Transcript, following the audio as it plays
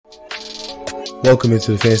Welcome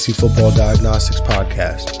into the Fantasy Football Diagnostics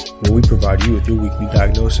Podcast, where we provide you with your weekly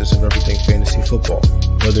diagnosis of everything fantasy football.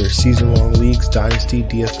 Whether it's season-long leagues, dynasty,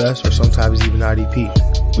 DFS, or sometimes even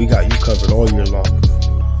IDP, we got you covered all year long.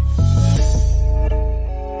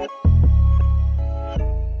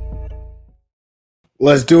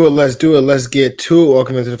 Let's do it. Let's get to it.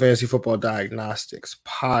 Welcome into the Fantasy Football Diagnostics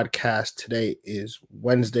Podcast. Today is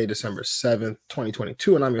Wednesday, December 7th,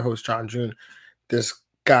 2022, and I'm your host, John June. This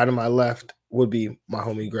guy to my left would be my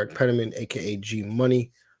homie Greg Petterman, aka G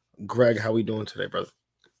Money. Greg, how we doing today, brother?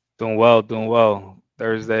 Doing well.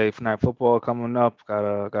 Thursday night football coming up. Got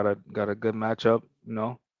a good matchup.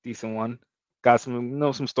 Decent one. Got some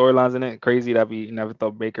some storylines in it. Crazy that we never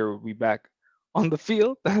thought Baker would be back on the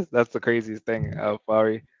field. That's the craziest thing.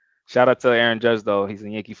 Fari. Shout out to Aaron Judge though. He's a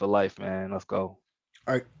Yankee for life, man. Let's go.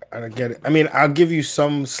 I get it. I mean, I'll give you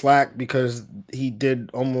some slack because he did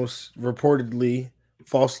almost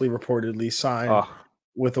falsely reportedly sign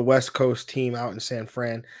with a West Coast team out in San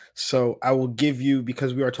Fran. So I will give you,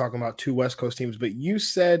 because we are talking about two West Coast teams, but you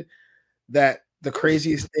said that the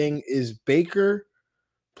craziest thing is Baker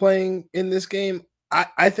playing in this game.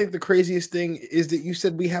 I think the craziest thing is that you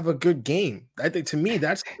said we have a good game. I think, to me,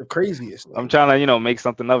 that's the craziest thing. I'm trying to, make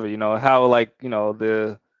something of it. How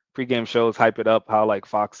the pregame shows hype it up, how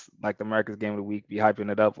Fox, the America's Game of the Week, be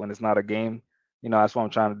hyping it up when it's not a game. That's what I'm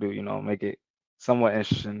trying to do, make it somewhat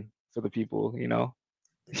interesting for the people,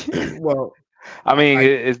 Well, I mean,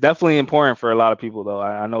 it's definitely important for a lot of people, though.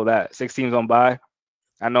 I know that 6 teams on bye.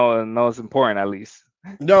 I know it's important, at least.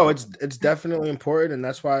 No, it's definitely important, and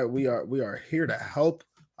that's why we are here to help.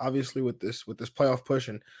 Obviously, with this playoff push,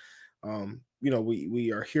 and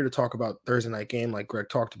we are here to talk about Thursday night game, like Greg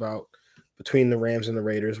talked about, between the Rams and the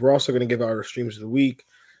Raiders. We're also going to give out our streams of the week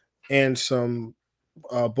and some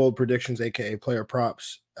bold predictions, aka player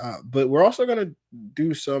props. But we're also going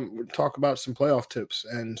to talk about some playoff tips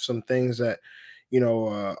and some things that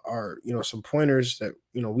are some pointers that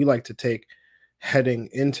we like to take heading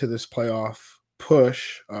into this playoff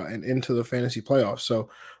push and into the fantasy playoffs. So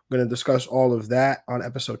we're going to discuss all of that on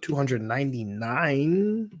episode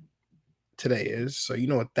 299 today is. So you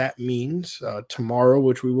know what that means. Tomorrow,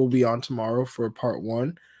 which we will be on tomorrow for part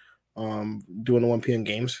 1, doing the 1 p.m.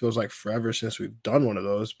 games. Feels like forever since we've done one of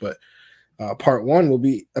those, but part 1 will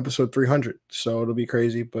be episode 300. So it'll be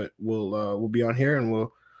crazy, but we'll be on here and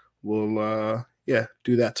we'll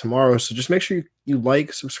do that tomorrow. So just make sure you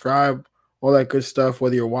like, subscribe, all that good stuff,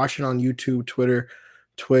 whether you're watching on YouTube, Twitter,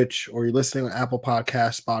 Twitch, or you're listening on Apple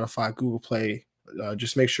Podcasts, Spotify, Google Play.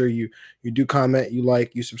 Just make sure you do comment, you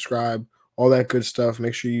like, you subscribe, all that good stuff.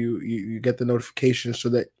 Make sure you get the notifications so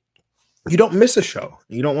that you don't miss a show.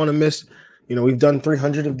 You don't want to miss, we've done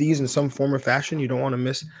 300 of these in some form or fashion. You don't want to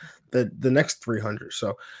miss the next 300.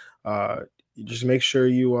 So you just make sure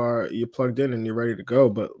you're plugged in and you're ready to go.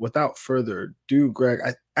 But without further ado, Greg,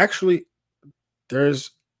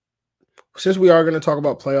 since we are going to talk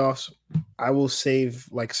about playoffs, I will save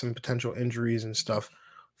some potential injuries and stuff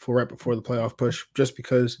for right before the playoff push, just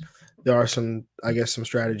because there are some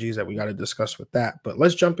strategies that we got to discuss with that. But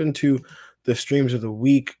let's jump into the streams of the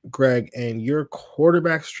week, Greg, and your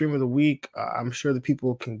quarterback stream of the week. I'm sure the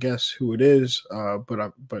people can guess who it is,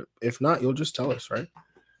 but if not, you'll just tell us, right?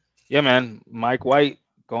 Yeah, man. Mike White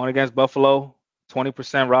going against Buffalo, 20%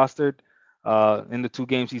 rostered. In the 2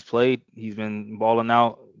 games he's played, he's been balling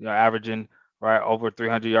out, averaging over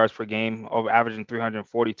 300 yards per game, averaging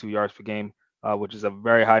 342 yards per game, which is a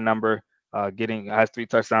very high number. Has 3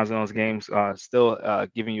 touchdowns in those games, still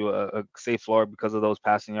giving you a safe floor because of those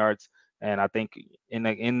passing yards. And I think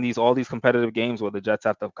in all these competitive games where the Jets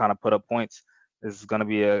have to kind of put up points, this is going to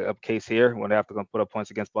be a case here when they have to put up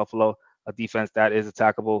points against Buffalo, a defense that is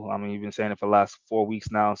attackable. I mean, you've been saying it for the last 4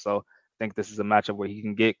 weeks now, so I think this is a matchup where he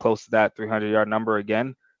can get close to that 300-yard number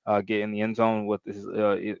again, get in the end zone with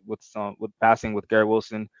passing with Garrett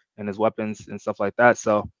Wilson and his weapons and stuff like that.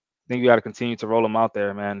 So I think you got to continue to roll him out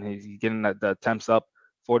there, man. He's getting the attempts up,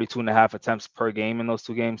 42.5 attempts per game in those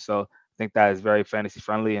 2 games. So I think that is very fantasy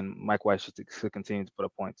friendly, and Mike White should continue to put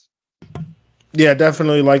up points. Yeah,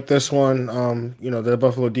 definitely like this one. The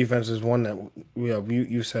Buffalo defense is one that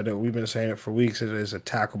you said it. We've been saying it for weeks. It is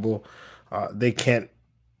attackable. They can't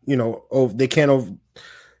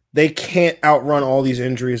outrun all these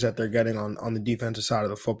injuries that they're getting on the defensive side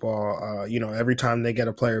of the football. Every time they get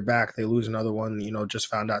a player back, they lose another one. Just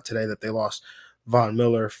found out today that they lost Von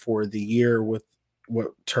Miller for the year with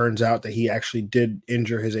what turns out that he actually did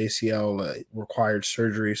injure his ACL, required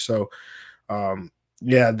surgery. So,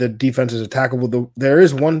 the defense is attackable. There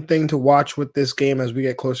is one thing to watch with this game as we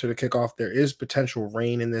get closer to kickoff. There is potential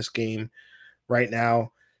rain in this game right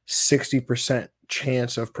now. 60%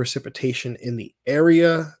 chance of precipitation in the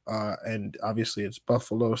area, and obviously it's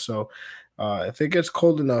Buffalo, so if it gets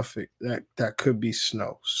cold enough, that could be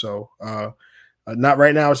snow. So not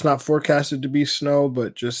right now, it's not forecasted to be snow,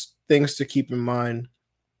 but just things to keep in mind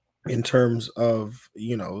in terms of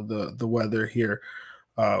the weather here.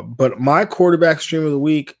 But my quarterback stream of the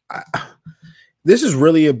week, this is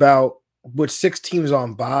really about with 6 teams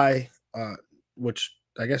on bye, which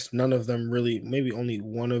I guess none of them really, maybe only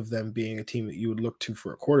one of them being a team that you would look to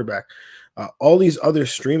for a quarterback. All these other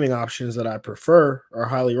streaming options that I prefer are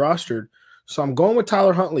highly rostered. So I'm going with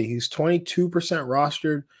Tyler Huntley. He's 22%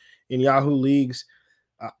 rostered in Yahoo leagues.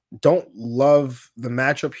 Uh, don't love the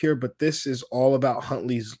matchup here, but this is all about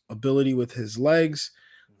Huntley's ability with his legs.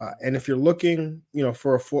 And if you're looking,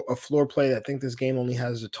 for a floor play, I think this game only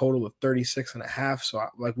has a total of 36 and a half. So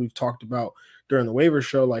like we've talked about during the waiver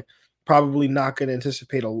show, like probably not going to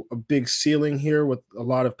anticipate a big ceiling here with a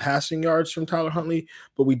lot of passing yards from Tyler Huntley,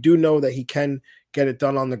 but we do know that he can get it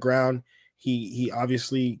done on the ground. He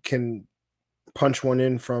obviously can punch one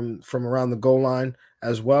in from around the goal line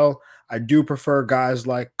as well. I do prefer guys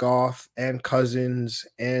like Goff and Cousins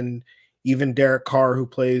and even Derek Carr, who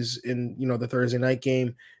plays in the Thursday night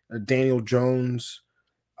game, Daniel Jones.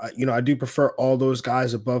 I do prefer all those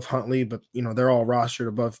guys above Huntley, but they're all rostered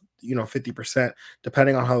above 50%.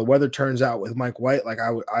 Depending on how the weather turns out with Mike White, like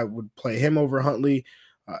I would play him over Huntley.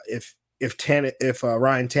 If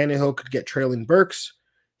Ryan Tannehill could get Traylon Burks,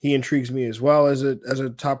 he intrigues me as well as a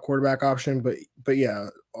top quarterback option. But yeah,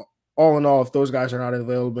 all in all, if those guys are not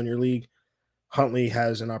available in your league, Huntley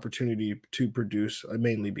has an opportunity to produce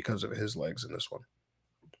mainly because of his legs in this one.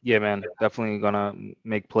 Yeah, man, definitely gonna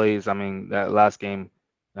make plays. I mean, that last game,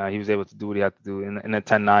 he was able to do what he had to do in a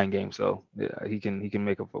 10-9 game. So yeah, he can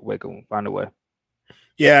find a way.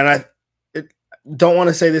 Yeah, and don't want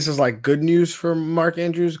to say this is like good news for Mark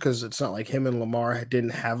Andrews because it's not like him and Lamar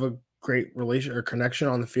didn't have a great relation or connection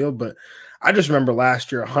on the field. But I just remember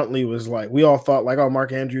last year, Huntley was like, we all thought like, oh,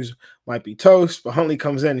 Mark Andrews might be toast, but Huntley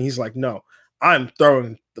comes in and he's like, no, I'm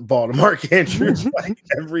throwing the ball to Mark Andrews like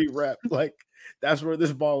every rep. Like that's where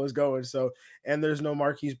this ball is going. So, and there's no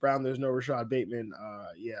Marquise Brown, there's no Rashad Bateman.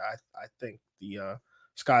 I think the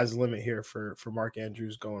sky's the limit here for Mark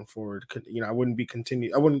Andrews going forward. I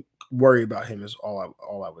wouldn't worry about him is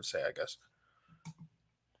all I would say, I guess.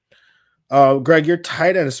 Greg, your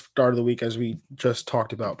tight end start of the week, as we just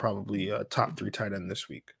talked about, probably top 3 tight end this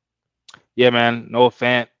week. Yeah, man. Noah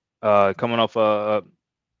Fant, coming off a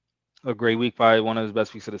great week, probably one of his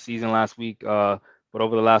best weeks of the season last week. But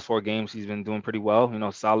over the last 4 games, he's been doing pretty well.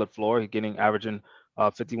 Solid floor. He's averaging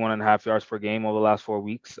 51.5 yards per game over the last 4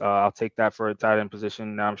 weeks. I'll take that for a tight end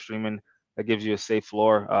position. Now I'm streaming. That gives you a safe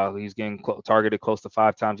floor. He's getting targeted close to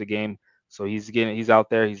 5 times a game. So he's out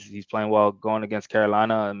there. He's playing well going against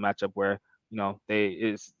Carolina, a matchup where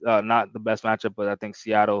it's not the best matchup, but I think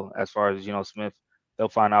Seattle, as far as Smith, they'll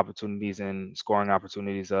find opportunities and scoring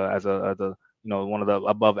opportunities as a one of the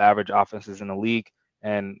above average offenses in the league.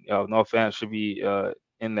 And Noah Fant should be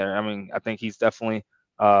in there. I mean, I think he's definitely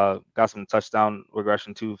got some touchdown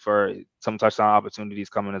regression too, for some touchdown opportunities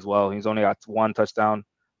coming as well. He's only got 1 touchdown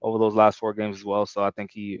over those last 4 games as well. So I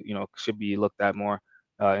think he should be looked at more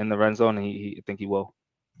in the red zone. And I think he will.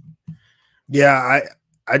 Yeah,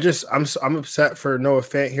 I'm upset for Noah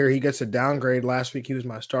Fant here. He gets a downgrade. Last week he was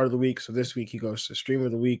my start of the week, so this week he goes to stream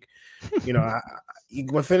of the week. He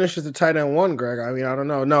finishes the tight end 1, Greg. I mean, I don't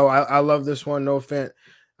know. No, I love this one. Noah Fant.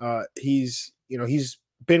 He's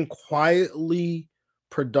been quietly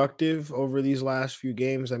productive over these last few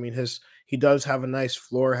games. I mean, he does have a nice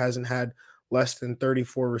floor. Hasn't had less than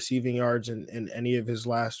 34 receiving yards in any of his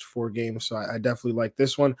last 4 games. So I definitely like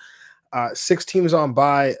this one. 6 teams on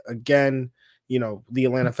bye again. The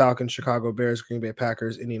Atlanta Falcons, Chicago Bears, Green Bay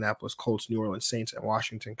Packers, Indianapolis Colts, New Orleans Saints, and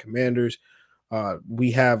Washington Commanders.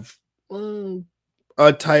 We have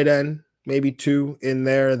a tight end, maybe 2 in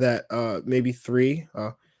there, that maybe 3,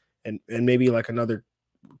 and maybe like another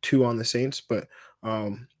 2 on the Saints, but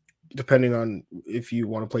depending on if you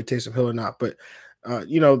want to play Taysom Hill or not. But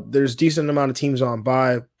there's decent amount of teams on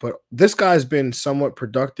bye, but this guy's been somewhat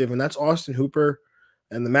productive, and that's Austin Hooper.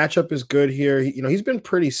 And the matchup is good here. He's been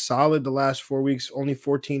pretty solid the last 4 weeks, only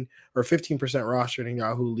 14 or 15% rostered in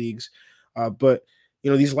Yahoo leagues. But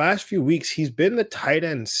these last few weeks, he's been the tight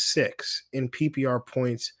end 6 in PPR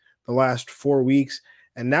points the last 4 weeks.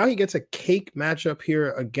 And now he gets a cake matchup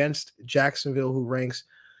here against Jacksonville, who ranks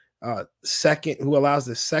second, who allows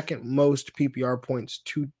the second most PPR points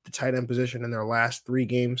to the tight end position in their last 3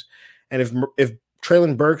 games. And if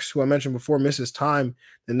Traylon Burks, who I mentioned before, misses time,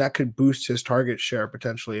 then that could boost his target share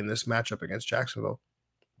potentially in this matchup against Jacksonville.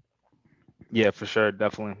 Yeah, for sure,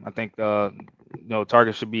 definitely. I think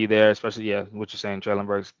target should be there, especially what you're saying, Traylon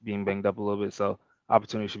Burks being banged up a little bit, so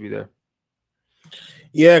opportunity should be there.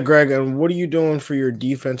 Yeah, Greg. And what are you doing for your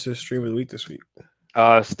defensive stream of the week this week?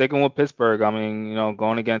 Sticking with Pittsburgh, I mean,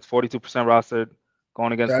 going against 42% rostered,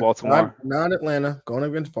 going against That's Baltimore. not Atlanta. Going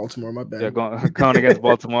against Baltimore. My Yeah, bad. going against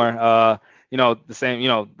Baltimore. The same.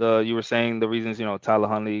 You were saying the reasons. Tyler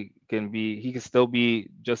Huntley he can still be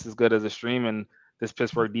just as good as a stream, and this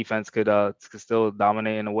Pittsburgh defense could still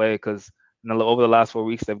dominate in a way because over the last 4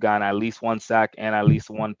 weeks they've gotten at least one sack and at least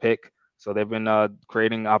one pick. So they've been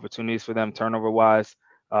creating opportunities for them turnover wise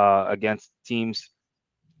against teams,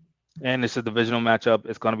 and it's a divisional matchup.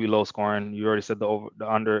 It's going to be low scoring. You already said over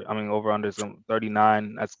under is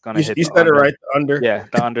 39. That's going to hit You the said it under. right. The under. Yeah,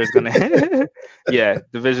 the under is going to. Yeah,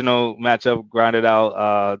 divisional matchup, grinded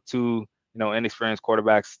out. Two inexperienced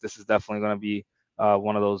quarterbacks. This is definitely going to be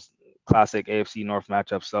one of those classic AFC North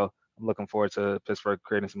matchups. So I'm looking forward to Pittsburgh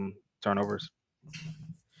creating some turnovers.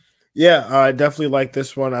 Yeah, I definitely like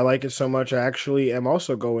this one. I like it so much. I actually am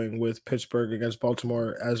also going with Pittsburgh against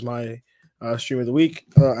Baltimore as my stream of the week.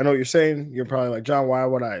 I know what you're saying. You're probably like, John, why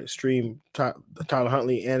would I stream Tyler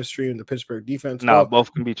Huntley and stream the Pittsburgh defense? No, Well,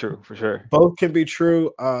 both can be true for sure. both can be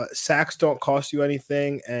true. Sacks don't cost you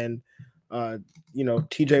anything, and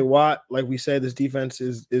TJ Watt, like we said, this defense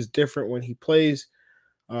is different when he plays.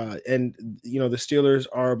 And the Steelers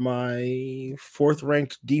are my fourth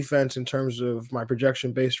ranked defense in terms of my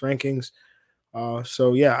projection based rankings.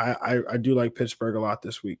 So yeah, I do like Pittsburgh a lot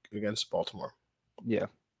this week against Baltimore. Yeah.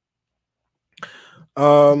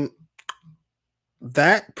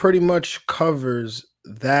 That pretty much covers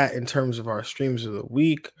that in terms of our streams of the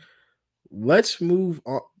week. Let's move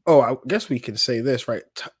on. Oh, I guess we can say this, right?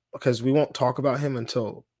 Because we won't talk about him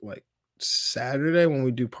until like Saturday when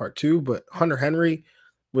we do part 2. But Hunter Henry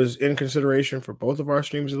was in consideration for both of our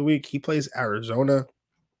streams of the week. He plays Arizona.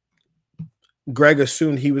 Greg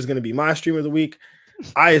assumed he was going to be my stream of the week.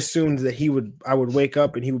 I assumed that I would wake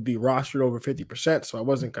up and he would be rostered over 50%, so I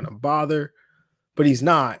wasn't going to bother. But he's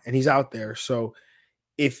not, and he's out there. So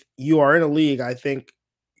if you are in a league, I think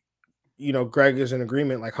Greg is in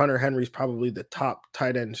agreement. Like Hunter Henry's probably the top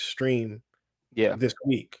tight end stream this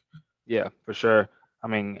week. Yeah, for sure. I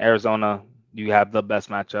mean, Arizona, you have the best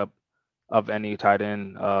matchup of any tight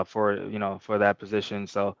end for that position.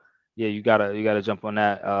 So yeah, you gotta jump on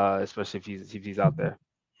that, especially if he's out there.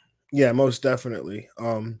 Yeah, most definitely.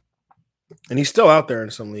 And he's still out there in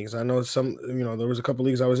some leagues. I know some, there was a couple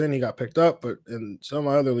leagues I was in, he got picked up, but in some of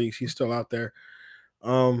my other leagues, he's still out there.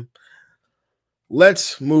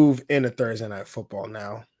 Let's move into Thursday Night Football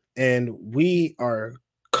now, and we are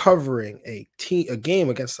covering a game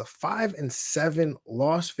against the 5-7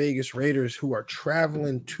 Las Vegas Raiders, who are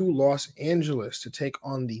traveling to Los Angeles to take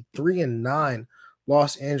on the 3-9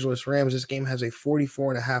 Los Angeles Rams. This game has a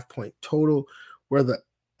 44.5 point total, where the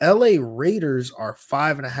LA Raiders are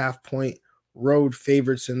 5.5 point road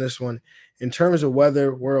favorites in this one. In terms of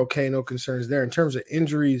weather, we're okay, no concerns there. In terms of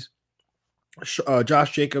injuries,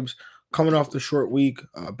 Josh Jacobs coming off the short week,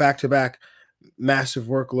 back-to-back massive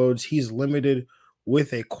workloads. He's limited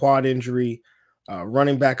with a quad injury.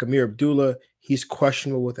 Running back Amir Abdullah, he's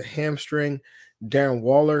questionable with a hamstring. Darren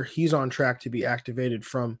Waller, he's on track to be activated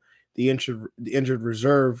from the injured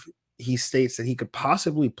reserve. He states that he could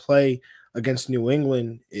possibly play against New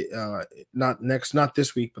England, not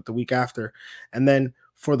this week, but the week after. And then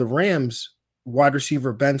for the Rams, wide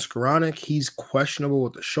receiver Ben Skoranek, he's questionable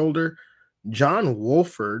with the shoulder. John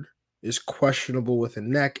Wolford is questionable with a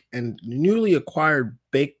neck, and newly acquired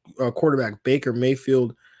quarterback Baker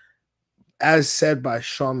Mayfield, as said by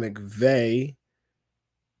Sean McVay,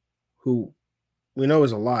 who we know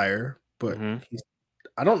is a liar, but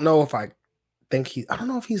I don't know if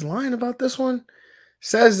he's lying about this one.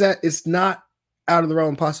 Says that it's not out of the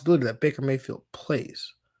realm of possibility that Baker Mayfield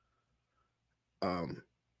plays. John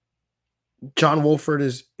Wolford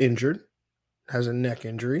is injured, has a neck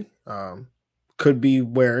injury. Could be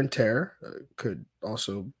wear and tear. Could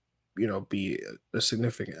also, be a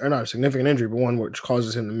significant, or not a significant injury, but one which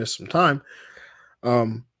causes him to miss some time.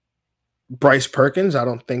 Bryce Perkins, I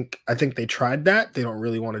think they tried that. They don't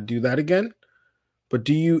really want to do that again. But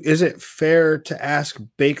is it fair to ask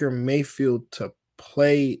Baker Mayfield to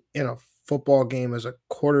play in a football game as a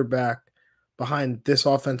quarterback behind this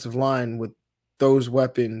offensive line with those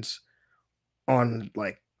weapons on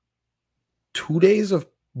like 2 days of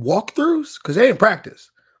walkthroughs? Because they didn't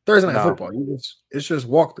practice Thursday Night Football. It's just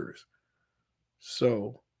walkthroughs.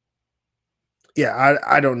 So yeah,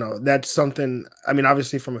 I don't know. That's something. I mean,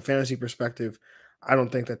 obviously from a fantasy perspective, I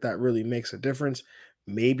don't think that really makes a difference.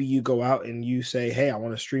 Maybe you go out and you say, hey, I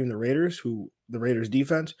want to stream the Raiders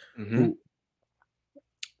defense, who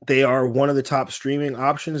They are one of the top streaming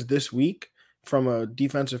options this week from a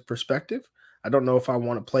defensive perspective. I don't know if I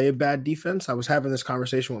want to play a bad defense. I was having this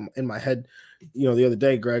conversation in my head, the other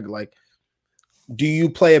day, Greg, like, do you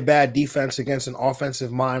play a bad defense against an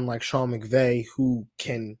offensive mind like Sean McVay, who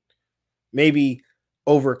can maybe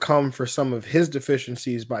overcome for some of his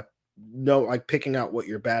deficiencies by picking out what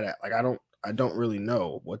you're bad at? Like, I don't really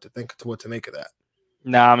know what to make of that.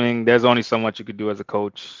 Nah, I mean, there's only so much you could do as a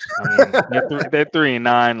coach. I mean, they're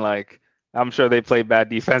 3-9. Like, I'm sure they played bad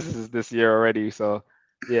defenses this year already. So,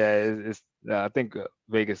 yeah, I think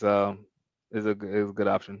Vegas is a good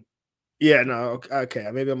option. Yeah, no, okay.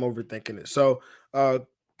 Maybe I'm overthinking it. So,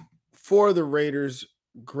 for the Raiders,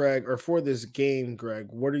 Greg, or for this game, Greg,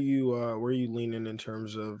 where are you leaning in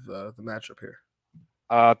terms of the matchup here?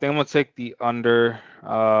 I think I'm gonna take the under.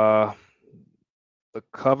 The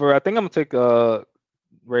cover. I think I'm gonna take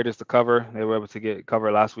Raiders to cover. They were able to get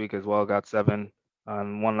cover last week as well. Got 7,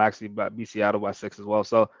 and one actually beat Seattle by 6 as well.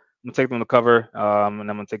 So I'm gonna take them to cover, and I'm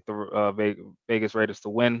gonna take the Vegas Raiders to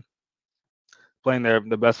win. Playing their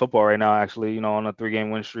best football right now, actually. On a 3-game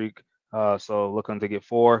win streak. So looking to get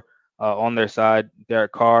 4 on their side.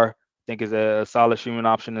 Derek Carr, I think, is a solid streaming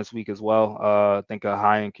option this week as well. I think a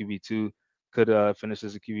high in QB2 could finish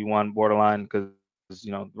as a QB1 borderline because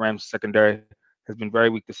the Rams secondary has been very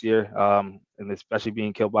weak this year, and especially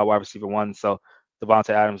being killed by wide receiver 1. So Davante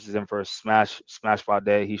Adams is in for a smash spot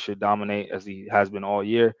day. He should dominate as he has been all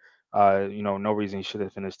year. No reason he should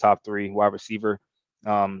have finished top 3 wide receiver.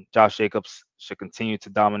 Josh Jacobs should continue to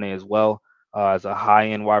dominate as well as a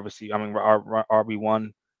high-end wide receiver. I mean,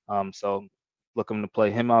 RB1. So looking to play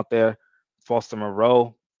him out there. Foster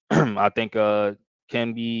Moreau, I think,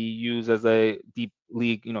 can be used as a deep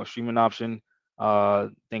league, streaming option. I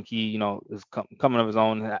think he, is coming of his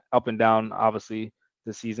own, up and down, obviously,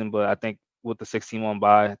 this season. But I think with the 16-1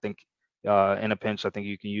 bye, I think in a pinch, I think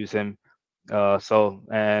you can use him.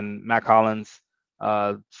 And Matt Collins,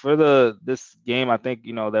 for this game, I think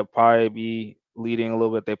they'll probably be leading a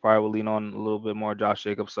little bit. They probably will lean on a little bit more Josh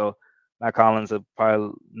Jacobs. So Matt Collins are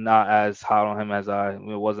probably not as hot on him as it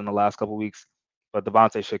was in the last couple weeks. But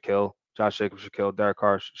Devontae should kill. Josh Jacobs should kill. Derek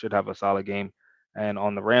Carr should have a solid game. And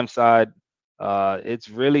on the Rams side, it's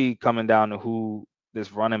really coming down to who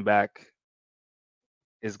this running back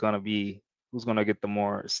is going to be. Who's going to get the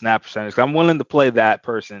more snap percentage? I'm willing to play that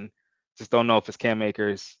person. Just don't know if it's Cam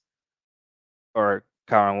Akers or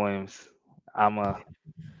Kyron Williams. I'm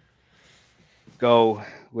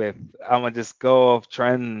gonna just go off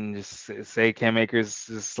trend and just say Cam Akers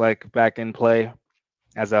is like back in play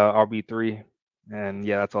as a RB3. And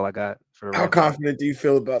yeah, that's all I got for the How confident do you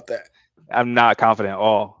feel about that? I'm not confident at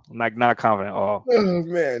all. I'm like not confident at all. Oh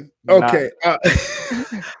man. Okay.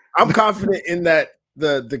 I'm confident in that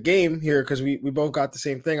the game here because we both got the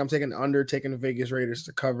same thing. I'm taking the under, taking the Vegas Raiders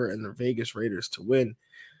to cover and the Vegas Raiders to win.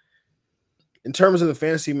 In terms of the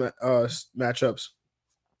fantasy matchups,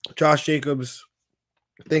 Josh Jacobs,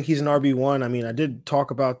 I think he's an RB1. I mean, I did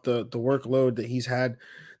talk about the workload that he's had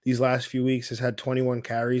these last few weeks. Has had 21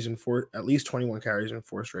 carries and at least 21 carries in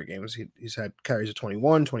 4 straight games. He's had carries of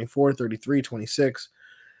 21, 24, 33, 26.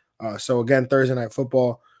 So again, Thursday Night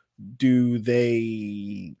Football, do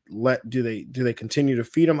they continue to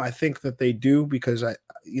feed him? I think that they do because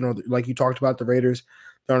like you talked about, the Raiders,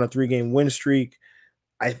 they're on a 3-game win streak.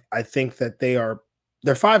 I think that they're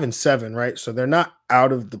 5-7, right? So they're not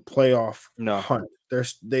out of the playoff hunt.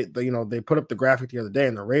 They put up the graphic the other day,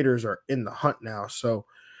 and the Raiders are in the hunt now. So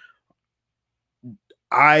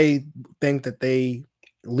I think that they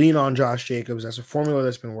lean on Josh Jacobs. That's a formula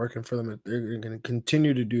that's been working for them. They're going to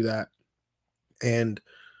continue to do that. And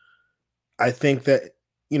I think that,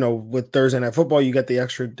 with Thursday Night Football, you get the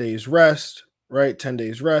extra day's rest, right? 10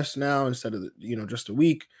 days rest now instead of, just a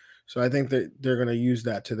week. So I think that they're going to use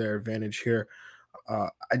that to their advantage here.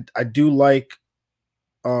 I do like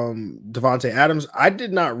Davante Adams. I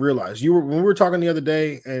did not realize when we were talking the other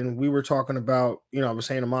day and we were talking about, I was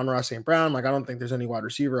saying Amon-Ra St. Brown, like I don't think there's any wide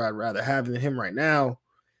receiver I'd rather have than him right now.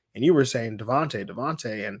 And you were saying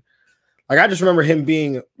Davante. And like I just remember him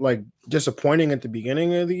being like disappointing at the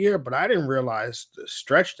beginning of the year, but I didn't realize the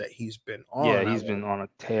stretch that he's been on. Yeah, he's been on a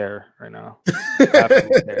tear right now.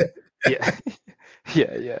 Absolute tear.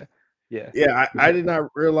 Yeah. Yeah, I did not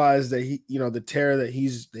realize that he, the tear that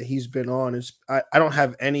he's been on is. I don't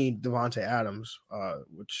have any Davante Adams,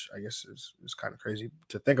 which I guess is kind of crazy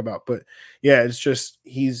to think about. But yeah, it's just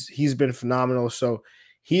he's been phenomenal. So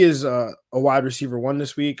he is a wide receiver 1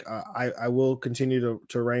 this week. I will continue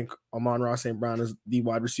to rank Amon-Ra St. Brown as the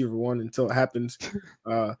wide receiver 1 until it happens.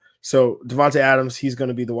 So Davante Adams, he's going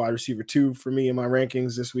to be the wide receiver 2 for me in my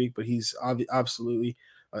rankings this week. But he's absolutely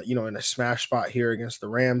in a smash spot here against the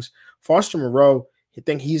Rams. Foster Moreau, I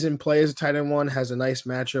think he's in play as a tight end one, has a nice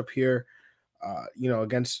matchup here,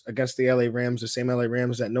 against the LA Rams, the same LA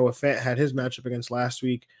Rams that Noah Fant had his matchup against last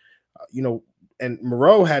week. And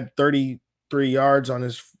Moreau had 33 yards on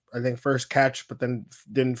his, I think, first catch, but then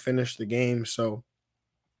didn't finish the game. So,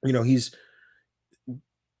 he's,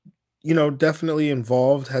 definitely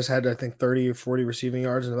involved, has had, I think, 30 or 40 receiving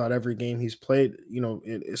yards in about every game he's played,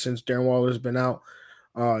 since Darren Waller's been out.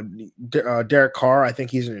 Derek Carr, I think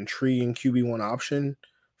he's an intriguing QB1 option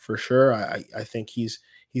for sure. I think he's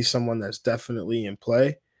someone that's definitely in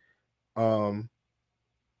play. And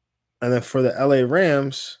then for the LA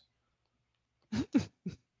Rams,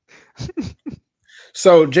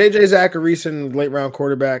 so JJ Zacharyson, late round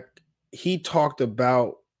quarterback, he talked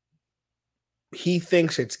about he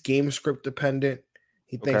thinks it's game script dependent.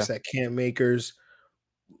 He thinks that Cam Akers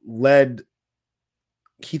led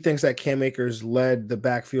the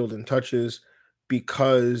backfield in touches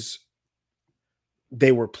because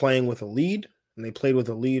they were playing with a lead, and they played with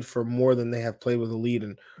a lead for more than they have played with a lead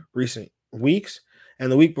in recent weeks. And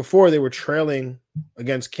the week before, they were trailing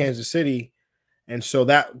against Kansas City, and so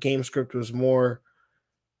that game script was more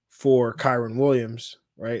for Kyren Williams,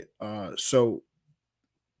 right? So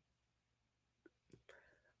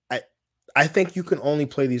I think you can only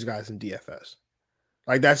play these guys in DFS.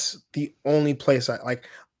 Like, that's the only place I like.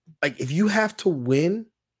 Like, if you have to win,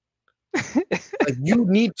 like, you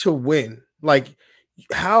need to win. Like,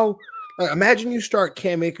 imagine you start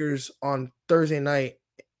Cam Akers on Thursday night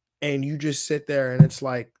and you just sit there and it's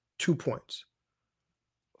like 2 points.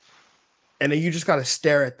 And then you just got to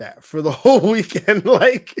stare at that for the whole weekend.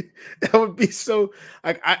 Like, that would be so,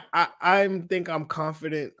 like, I think I'm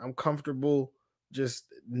confident. I'm comfortable just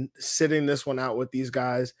sitting this one out with these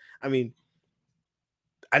guys. I mean,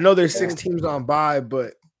 I know there's 6 teams on bye,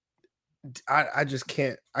 but I just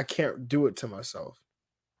can't do it to myself.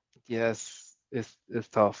 Yes, it's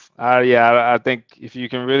tough. I think if you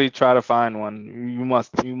can really try to find one, you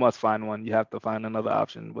must find one. You have to find another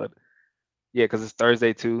option. But yeah, because it's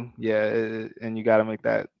Thursday too. Yeah, and you got to make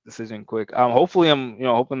that decision quick. Hopefully, I'm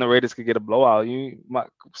hoping the Raiders could get a blowout. You might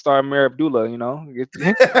start Amir Abdullah, get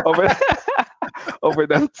over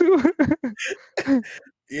them too.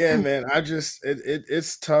 Yeah, man.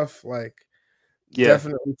 It's tough. Like,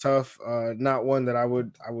 definitely tough. Not one that I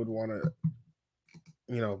would want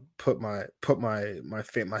to, put my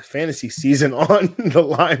fantasy season on the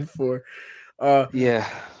line for.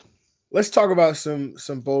 Let's talk about some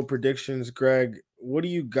bold predictions, Greg. What do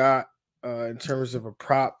you got in terms of a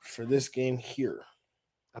prop for this game here?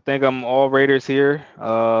 I think I'm all Raiders here.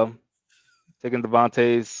 Taking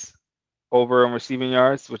Devontae's over on receiving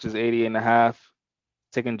yards, which is 80.5.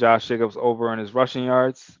 Taking Josh Jacobs over on his rushing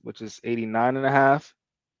yards, which is 89.5.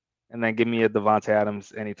 And then give me a Davante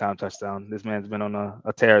Adams anytime touchdown. This man's been on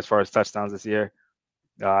a tear as far as touchdowns this year.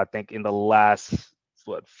 I think in the last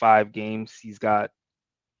 5 games he's got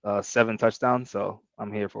 7 touchdowns. So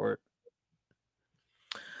I'm here for it.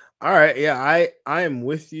 All right, yeah, I am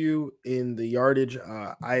with you in the yardage.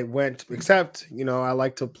 I went, except I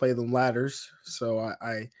like to play the ladders, so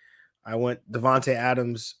I went Davante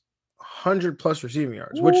Adams 100+ receiving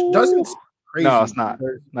yards, which doesn't seem crazy. No, it's not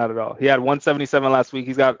at all. He had 177 last week.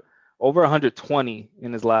 He's got over 120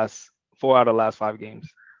 in his last 4 out of the last 5 games.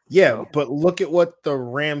 Yeah, but look at what the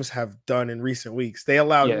Rams have done in recent weeks. They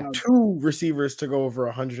allowed 2 receivers to go over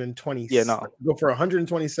 120. Go for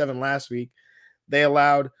 127 last week. They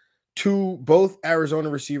allowed both Arizona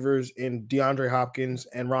receivers in DeAndre Hopkins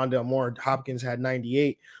and Rondale Moore. Hopkins had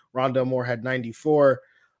 98. Rondale Moore had 94.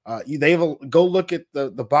 Go look at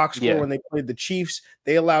the box score when they played the Chiefs.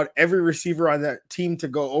 They allowed every receiver on that team to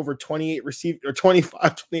go over 28 receiving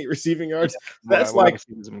yards. That's like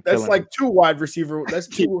 2 wide receiver. That's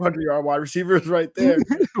 200-yard wide receivers right there.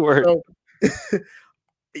 So,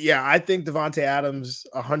 yeah, I think Davante Adams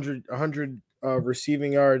 100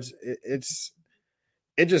 receiving yards.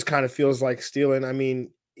 It just kind of feels like stealing. I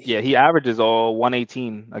mean, he averages all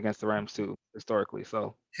 118 against the Rams too historically.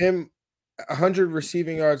 So him 100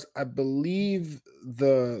 receiving yards. I believe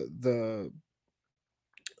the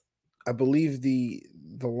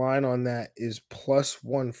line on that is plus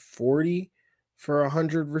 140 for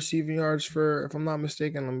 100 receiving yards for, if I'm not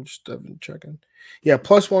mistaken. I'm just checking. Yeah,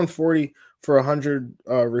 plus 140 for 100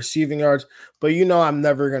 receiving yards. But I'm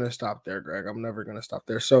never gonna stop there, Greg. I'm never gonna stop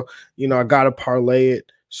there. So I gotta parlay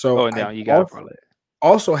it. So you gotta parlay it.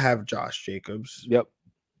 Also have Josh Jacobs. Yep.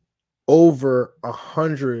 Over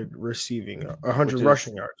 100 rushing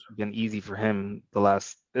yards. Been easy for him.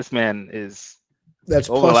 This man is that's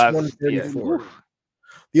plus 134.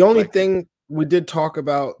 The only thing we did talk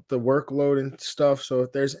about the workload and stuff. So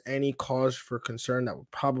if there's any cause for concern, that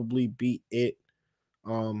would probably be it.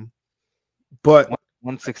 Um, but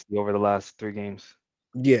 160 over the last 3 games.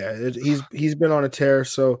 yeah, he's been on a tear.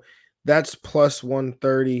 So that's plus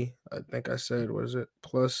 130. I think I said, what is it?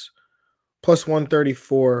 Plus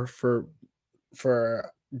 134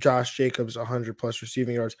 for Josh Jacobs, 100 plus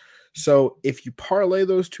receiving yards. So if you parlay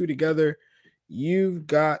those two together, you've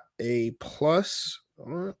got a plus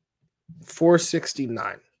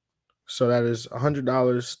 469. So that is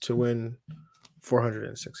 $100 to win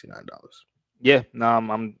 $469. Yeah, no,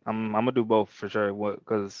 I'm gonna do both for sure. What?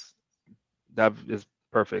 Because that is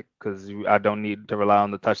perfect. Because I don't need to rely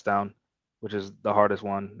on the touchdown, which is the hardest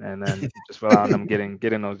one, and then just rely on them getting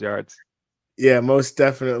those yards. Yeah, most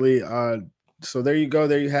definitely. So there you go.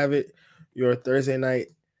 There you have it. Your Thursday night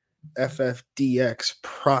FFDX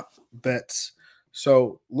prop bets.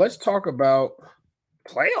 So let's talk about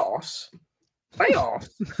playoffs.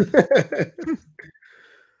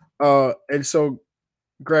 And so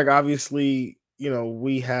Greg, obviously,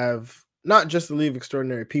 we have not just the League of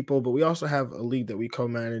Extraordinary People, but we also have a league that we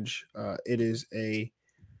co-manage. It is a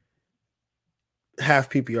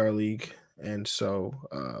half PPR league, and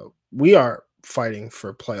so we are fighting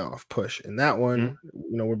for playoff push in that one.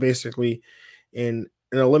 We're basically in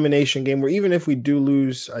an elimination game where even if we do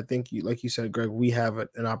lose, I think, like you said, Greg, we have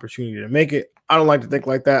an opportunity to make it. I don't like to think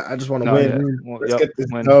like that. I just want to win. Yeah. Well, Let's get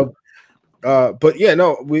this dub. But yeah,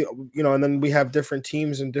 no, we and then we have different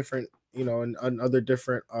teams and different in other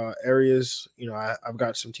different areas. I've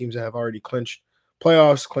got some teams that have already clinched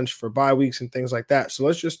playoffs, clinched for bye weeks and things like that. So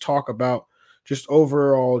let's just talk about just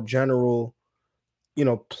overall general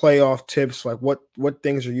playoff tips. Like what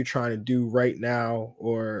things are you trying to do right now,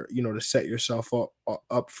 or to set yourself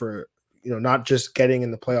up for not just getting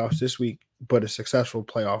in the playoffs this week, but a successful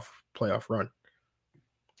playoff run.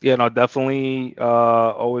 Yeah, no, definitely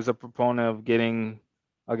always a proponent of getting,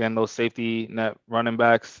 again, those safety net running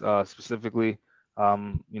backs, specifically,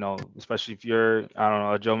 especially if you're, I don't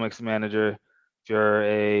know, a Joe Mixon manager, if you're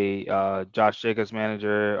a Josh Jacobs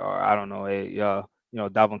manager, or I don't know,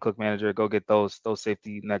 Dalvin Cook manager, go get those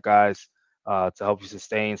safety net guys to help you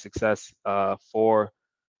sustain success for,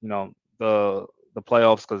 the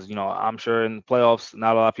playoffs, because, I'm sure in the playoffs,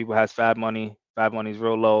 not a lot of people has fab money. Fab money is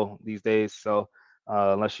real low these days, so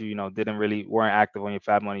unless you weren't active on your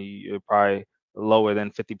fab money, you're probably lower than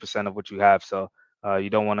 50% of what you have. So you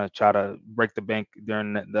don't want to try to break the bank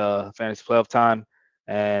during the fantasy playoff time.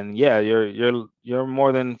 And yeah, you're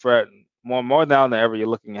more now than ever. You're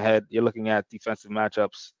looking ahead. You're looking at defensive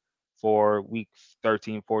matchups for week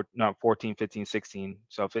 13, 14, 15, 16.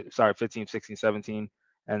 So 15, 16, 17,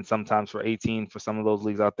 and sometimes for 18 for some of those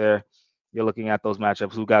leagues out there. You're looking at those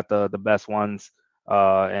matchups. Who got the best ones?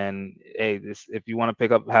 And hey, if you want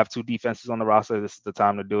to have two defenses on the roster, this is the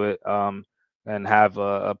time to do it. And have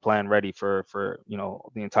a plan ready for the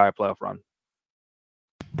entire playoff run.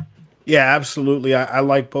 Yeah, absolutely. I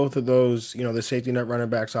like both of those. The safety net running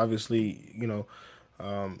backs, obviously, you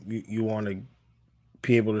want to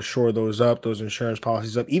be able to shore those up, those insurance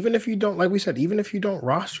policies up, even if you don't, like we said, even if you don't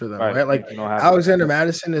roster them, right? Like Alexander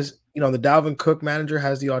Madison is, the Dalvin Cook manager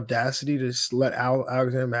has the audacity to let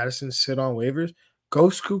Alexander Madison sit on waivers. Go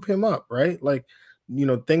scoop him up, right? Like,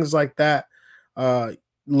 things like that.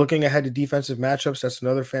 Looking ahead to defensive matchups, that's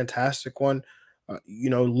another fantastic one.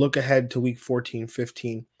 Look ahead to week 14,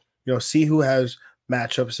 15. See who has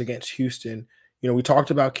matchups against Houston. We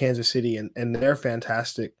talked about Kansas City and they're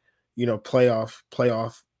fantastic,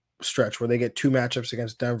 playoff stretch where they get two matchups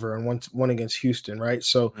against Denver and one against Houston, right?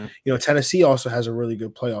 So, Tennessee also has a really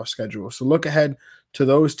good playoff schedule. So look ahead to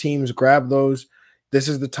those teams, grab those. This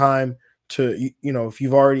is the time to, if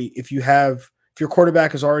your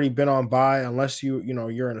quarterback has already been on bye, unless you're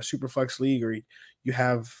in a super flex league or you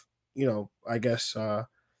have, I guess,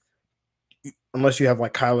 unless you have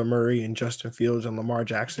like Kyler Murray and Justin Fields and Lamar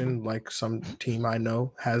Jackson, like some team I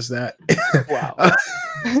know has that. Wow.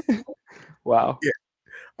 Wow. Yeah.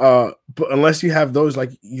 But unless you have those,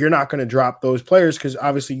 like, you're not going to drop those players because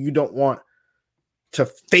obviously you don't want to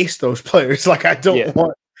face those players. Like, I don't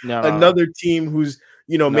want another team who's,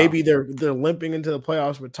 maybe they're limping into the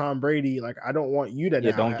playoffs with Tom Brady. Like, I don't want you to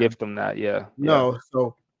don't gift them that. Yeah. No.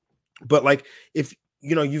 So, but like, if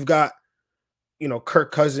you've got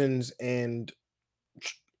Kirk Cousins and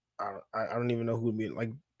I don't even know who would be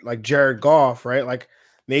like Jared Goff, right? Like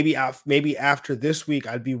maybe after this week,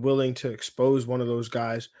 I'd be willing to expose one of those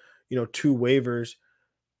guys, to waivers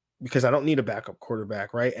because I don't need a backup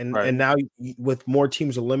quarterback, right? And now with more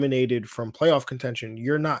teams eliminated from playoff contention,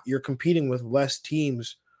 you're competing with less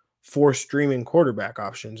teams for streaming quarterback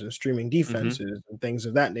options and streaming defenses and things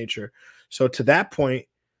of that nature. So to that point,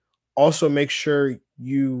 also make sure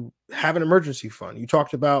you have an emergency fund. You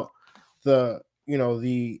talked about the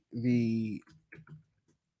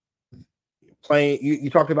playing. You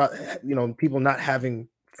talked about people not having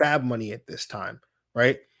fab money at this time,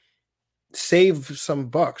 right? Save some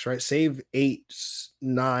bucks, right? Save $8,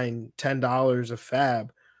 $9, $10 of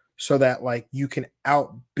fab so that like you can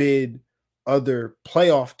outbid other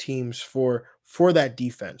playoff teams for that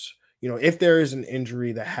defense. If there is an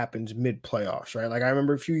injury that happens mid playoffs, right? Like I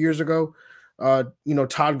remember a few years ago,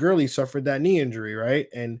 Todd Gurley suffered that knee injury, right?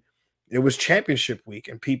 And it was championship week,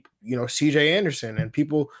 and people, CJ Anderson and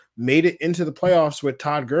people made it into the playoffs with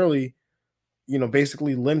Todd Gurley,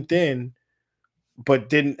 basically limped in, but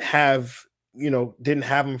didn't have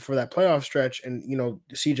him for that playoff stretch. And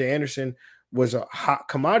CJ Anderson was a hot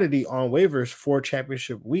commodity on waivers for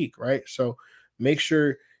championship week, right? So make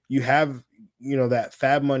sure you have that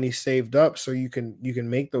fab money saved up so you can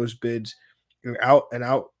make those bids out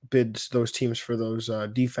bids those teams for those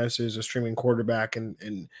defenses, a streaming quarterback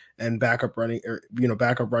and backup running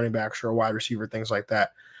backup running backs or a wide receiver, things like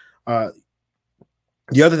that.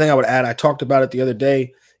 The other thing I would add, I talked about it the other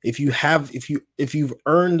day. If you've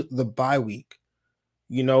earned the bye week,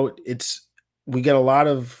 we get a lot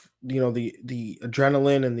of the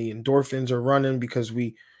adrenaline and the endorphins are running because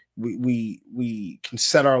we can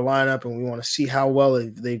set our lineup and we want to see how well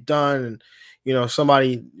they've done. And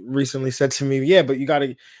somebody recently said to me, yeah, but you got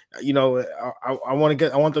to, I want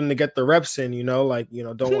them to get the reps in,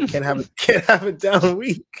 can't have a down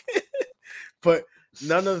week. But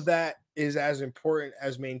none of that is as important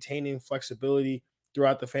as maintaining flexibility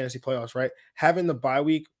throughout the fantasy playoffs, right? Having the bye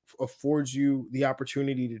week affords you the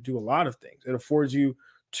opportunity to do a lot of things. It affords you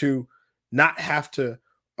to not have to,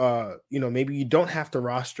 maybe you don't have to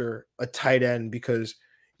roster a tight end because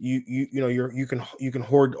you can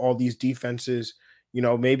hoard all these defenses.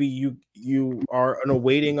 Maybe you are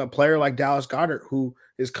awaiting a player like Dallas Goedert who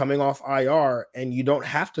is coming off IR, and you don't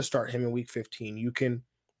have to start him in week 15. You can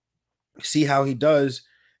see how he does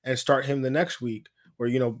and start him the next week, or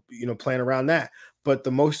plan around that. But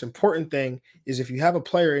the most important thing is if you have a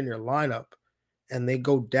player in your lineup and they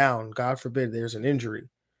go down, God forbid there's an injury,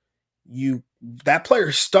 that player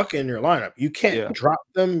is stuck in your lineup. You can't drop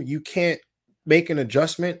them, you can't make an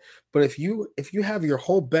adjustment. But if you have your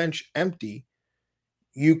whole bench empty,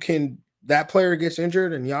 that player gets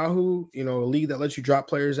injured in Yahoo, a league that lets you drop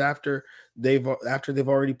players after they've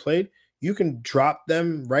already played. You can drop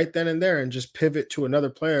them right then and there and just pivot to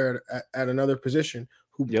another player at another position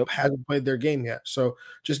who hasn't played their game yet. So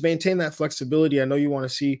just maintain that flexibility. I know you want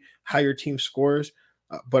to see how your team scores,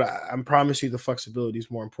 but I promise you the flexibility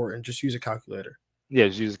is more important. Just use a calculator. Yeah,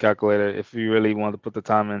 just use a calculator if you really want to put the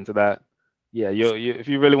time into that. Yeah, if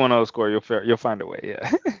you really want to score, you'll find a way.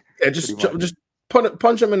 Yeah. Yeah, just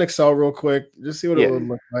punch them in Excel real quick. Just see what it would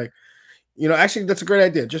look like. Actually, that's a great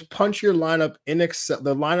idea. Just punch your lineup in Excel,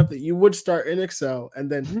 the lineup that you would start in Excel,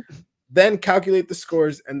 and then calculate the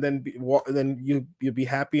scores, and then you'll be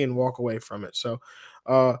happy and walk away from it. So,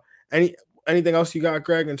 anything else you got,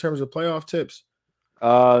 Greg, in terms of playoff tips?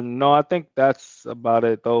 No, I think that's about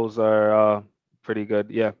it. Those are pretty good.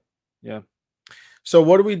 Yeah. So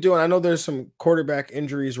what are we doing? I know there's some quarterback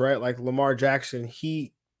injuries, right? Like Lamar Jackson,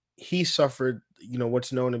 he suffered,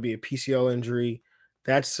 what's known to be a PCL injury.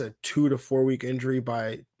 That's a 2 to 4 week injury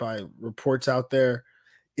by reports out there.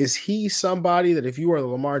 Is he somebody that if you are the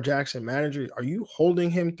Lamar Jackson manager, are you holding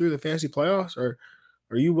him through the fantasy playoffs, or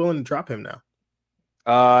are you willing to drop him now?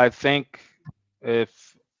 I think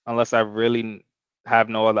unless I really have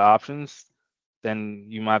no other options, then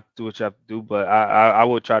you might do what you have to do. But I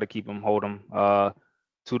would try to hold him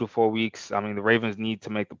 2 to 4 weeks. I mean, the Ravens need to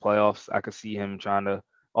make the playoffs. I could see him trying to.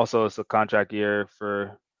 Also, it's a contract year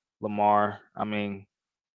for Lamar. I mean,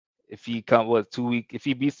 if he if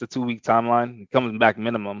he beats the 2-week timeline, he comes back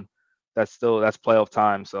minimum. That's playoff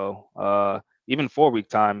time. So even 4-week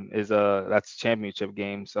time that's a championship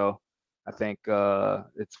game. So I think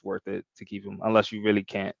it's worth it to keep him unless you really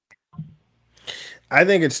can't. I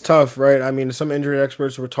think it's tough, right? I mean, some injury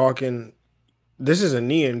experts were talking. This is a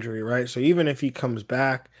knee injury, right? So even if he comes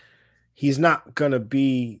back, he's not gonna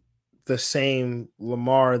be the same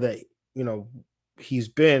Lamar that he's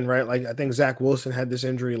been, right? Like I think Zach Wilson had this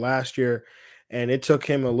injury last year, and it took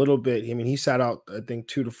him a little bit. I mean, he sat out I think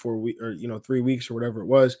 2 to 4 weeks, or 3 weeks or whatever it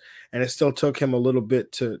was, and it still took him a little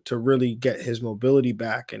bit to really get his mobility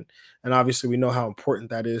back. And obviously we know how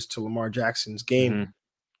important that is to Lamar Jackson's game. Mm-hmm.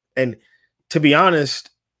 And to be honest,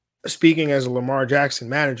 speaking as a Lamar Jackson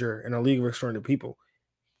manager in a league of extraordinary people,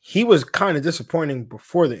 he was kind of disappointing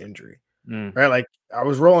before the injury. right? Like I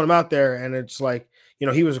was rolling him out there, and it's like,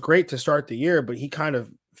 he was great to start the year, but he kind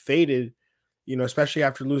of faded, especially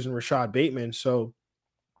after losing Rashad Bateman. So,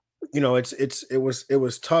 it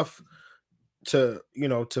was tough to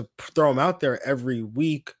throw him out there every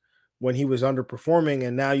week when he was underperforming,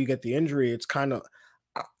 and now you get the injury. It's kind of,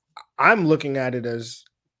 I'm looking at it as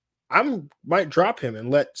might drop him and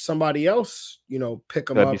let somebody else, pick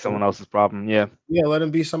him That'd be up. someone else's problem. Yeah. Yeah, let him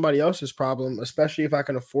be somebody else's problem, especially if I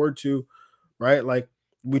can afford to, right? Like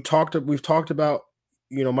we've talked about,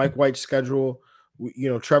 Mike White's schedule.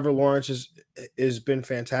 Trevor Lawrence has been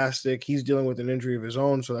fantastic. He's dealing with an injury of his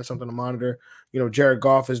own, so that's something to monitor. Jared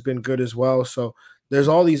Goff has been good as well. So there's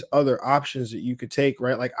all these other options that you could take,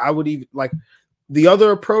 right? Like I would even like the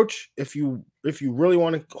other approach, if you really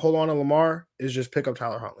want to hold on to Lamar, is just pick up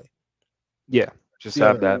Tyler Huntley. Yeah, just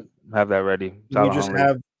have that ready. You just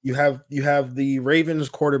have the Ravens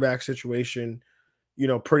quarterback situation,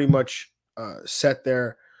 pretty much set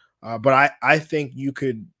there. But I think you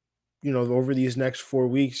could, over these next 4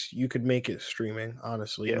 weeks, you could make it streaming,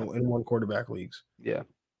 honestly, in one quarterback leagues. Yeah,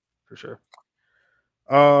 for sure.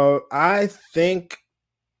 I think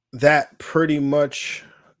that pretty much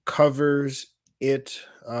covers it.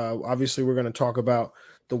 Obviously, we're going to talk about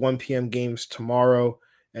the 1 p.m. games tomorrow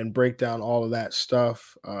and break down all of that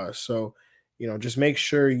stuff. So, just make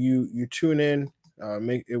sure you tune in.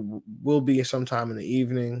 It will be sometime in the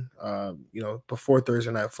evening, before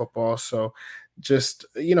Thursday Night Football. So just,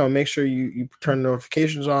 make sure you turn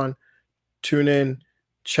notifications on, tune in,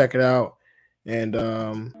 check it out. And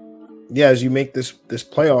as you make this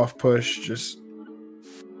playoff push, just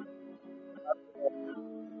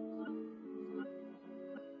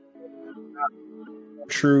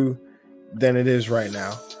true than it is right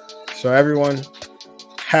now. So everyone,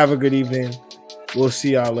 have a good evening. We'll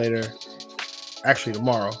see y'all later. Actually,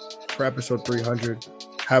 tomorrow for episode 300.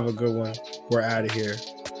 Have a good one. We're out of here.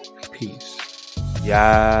 Peace.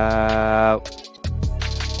 Yeah.